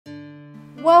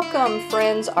Welcome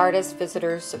friends, artists,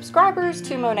 visitors, subscribers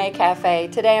to Monet Cafe.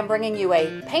 Today I'm bringing you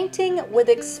a painting with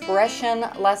expression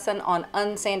lesson on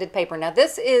unsanded paper. Now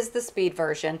this is the speed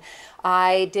version.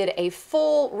 I did a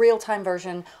full real-time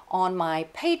version on my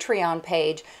Patreon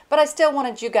page, but I still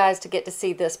wanted you guys to get to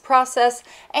see this process,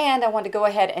 and I want to go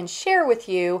ahead and share with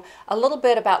you a little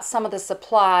bit about some of the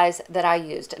supplies that I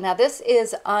used. Now this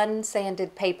is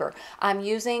unsanded paper. I'm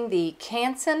using the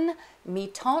Canson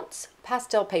Mitons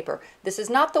pastel paper. This is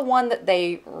not the one that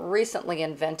they recently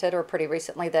invented, or pretty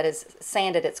recently, that is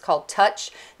sanded. It's called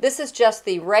Touch. This is just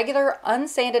the regular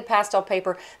unsanded pastel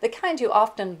paper, the kind you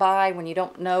often buy when you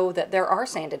don't know that there are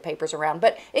sanded papers around,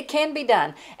 but it can be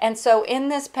done. And so in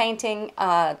this painting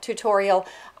tutorial,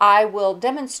 I will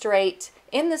demonstrate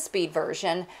in the speed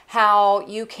version how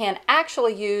you can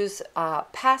actually use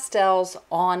pastels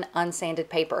on unsanded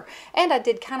paper. And I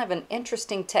did kind of an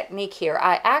interesting technique here.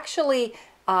 I actually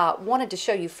wanted to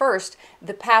show you first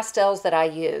the pastels that I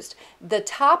used. The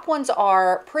top ones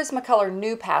are Prismacolor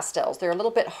New pastels. They're a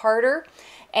little bit harder,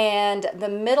 and the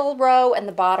middle row and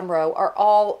the bottom row are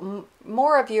all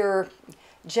more of your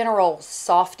general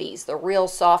softies, the real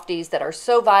softies that are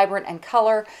so vibrant in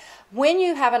color. When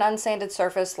you have an unsanded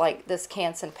surface like this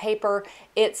Canson paper,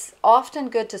 it's often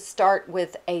good to start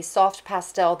with a soft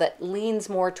pastel that leans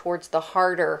more towards the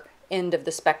harder end of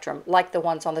the spectrum, like the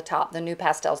ones on the top, the new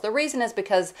pastels. The reason is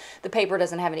because the paper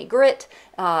doesn't have any grit.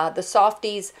 The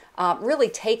softies really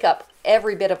take up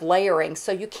every bit of layering,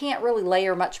 so you can't really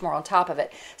layer much more on top of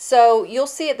it. So you'll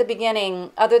see at the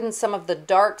beginning, other than some of the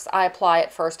darks I apply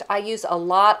at first, I use a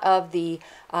lot of the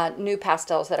new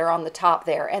pastels that are on the top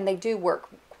there, and they do work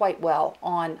quite well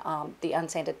on the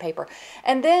unsanded paper.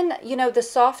 And then, you know, the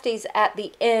softies at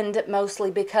the end, mostly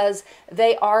because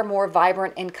they are more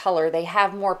vibrant in color. They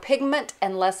have more pigment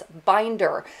and less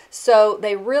binder. So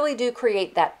they really do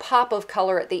create that pop of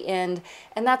color at the end.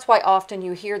 And that's why often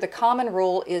you hear the common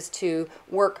rule is to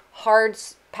work hard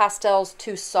pastels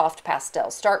to soft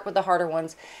pastels. Start with the harder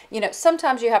ones. You know,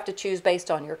 sometimes you have to choose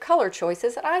based on your color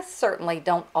choices, and I certainly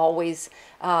don't always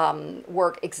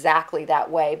work exactly that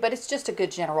way, but it's just a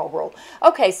good general rule.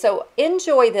 Okay, so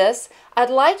enjoy this.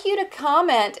 I'd like you to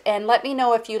comment and let me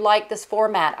know if you like this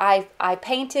format. I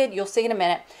painted, you'll see in a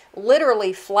minute,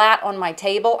 literally flat on my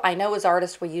table. I know as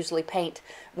artists we usually paint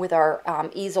with our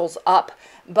easels up,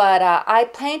 but I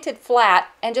painted flat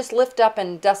and just lift up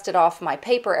and dust it off my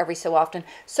paper every so often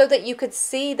so that you could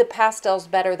see the pastels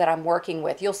better that I'm working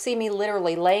with. You'll see me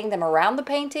literally laying them around the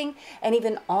painting and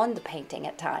even on the painting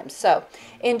at times. So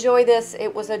enjoy this.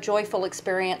 It was a joyful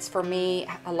experience for me.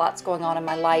 A lot's going on in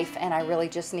my life and I really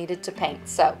just needed to paint.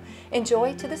 So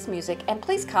enjoy to this music, and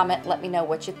please comment, let me know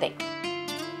what you think.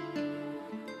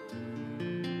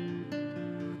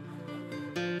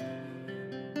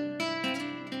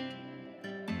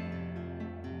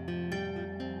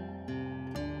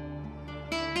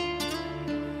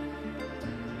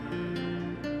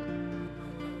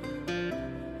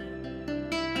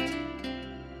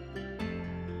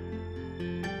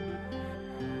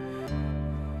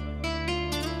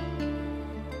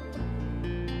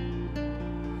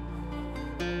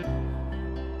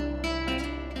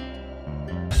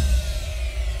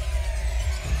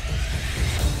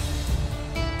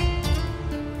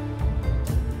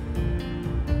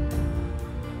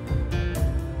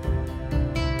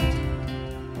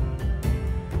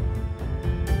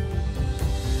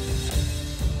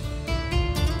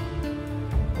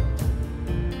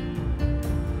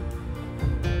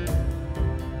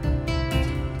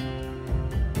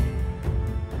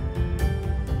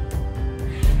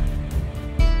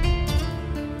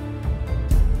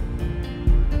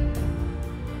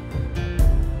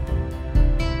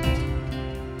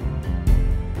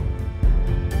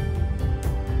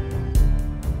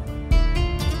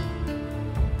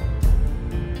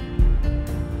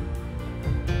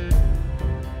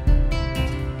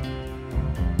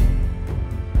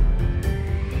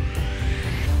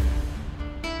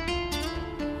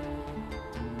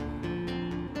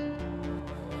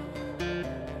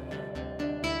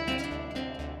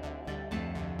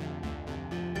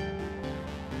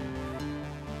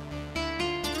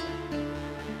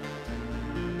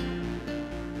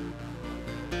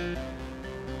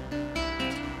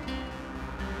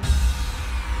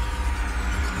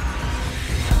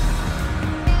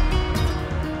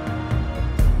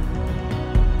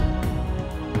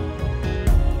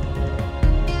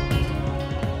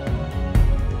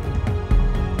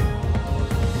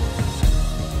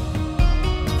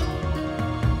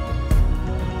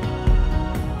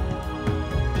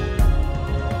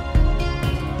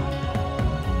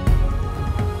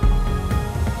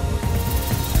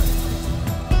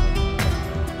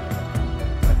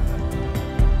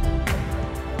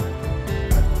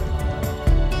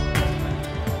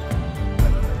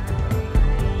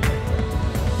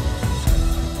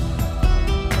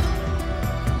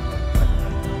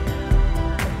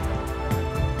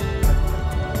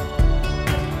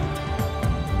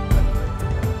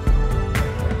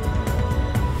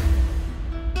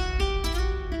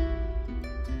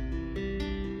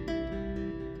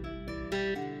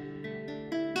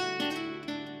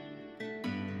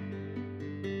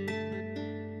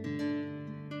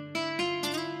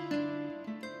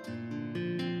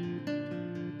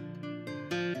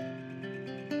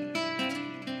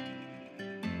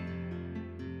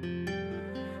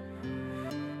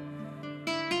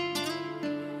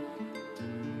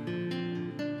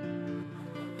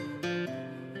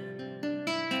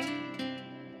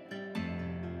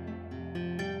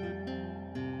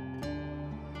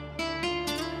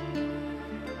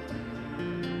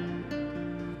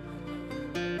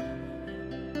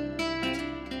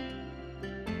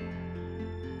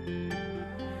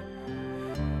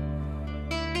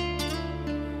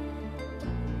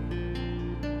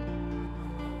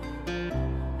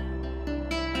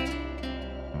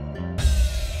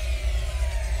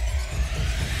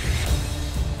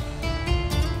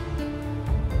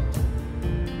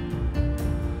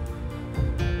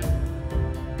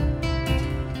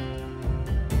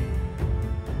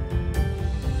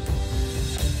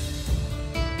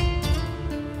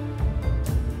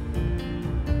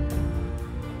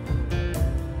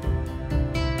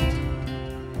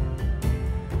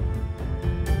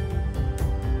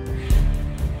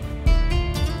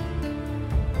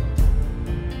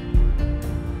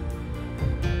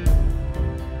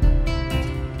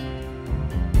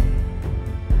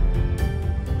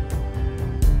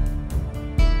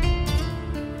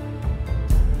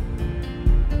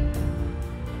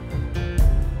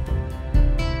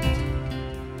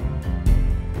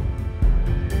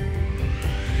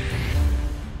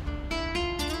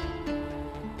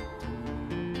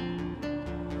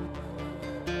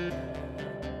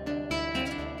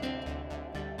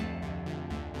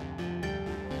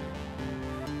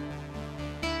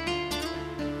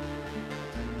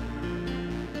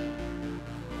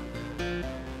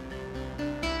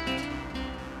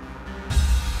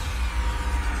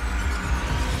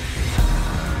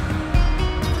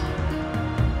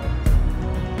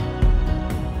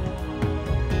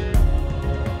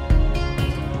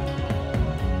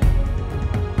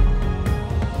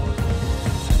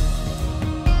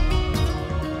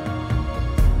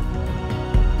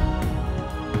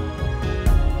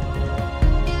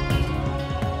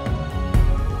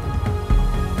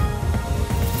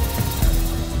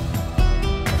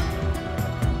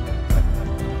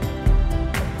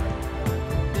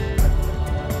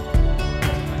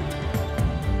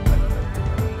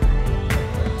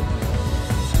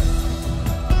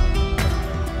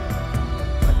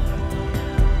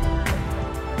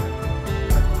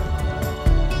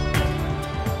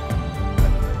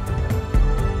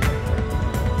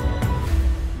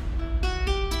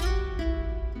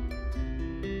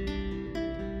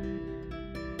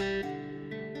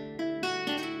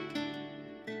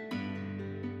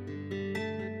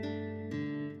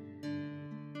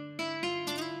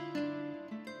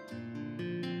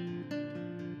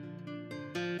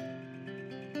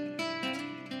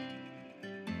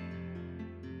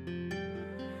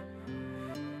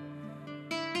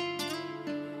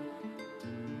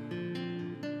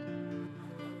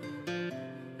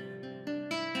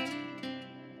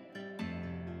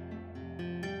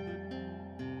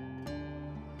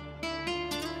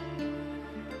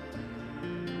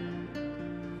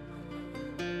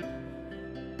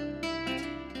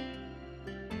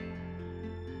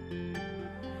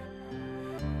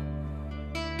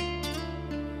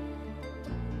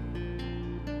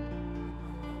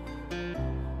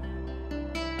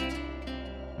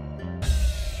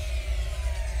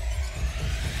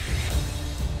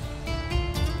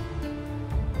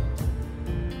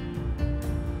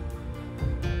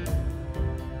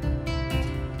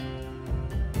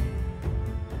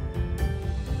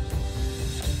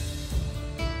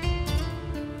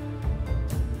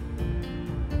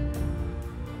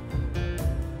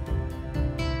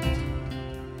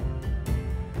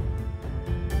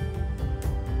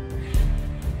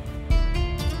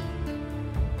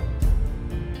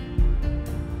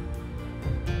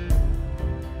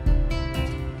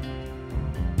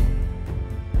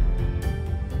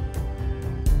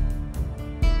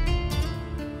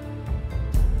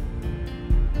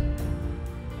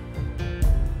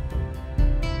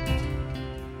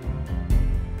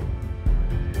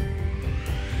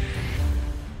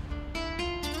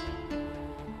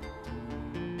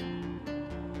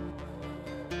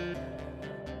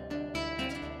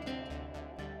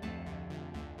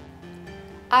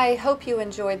 I hope you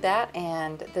enjoyed that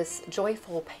and this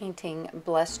joyful painting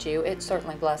blessed you. It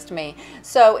certainly blessed me.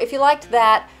 So if you liked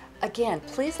that, again,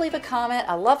 please leave a comment.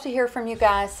 I love to hear from you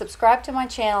guys. Subscribe to my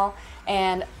channel,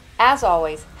 and as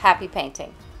always, happy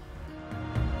painting.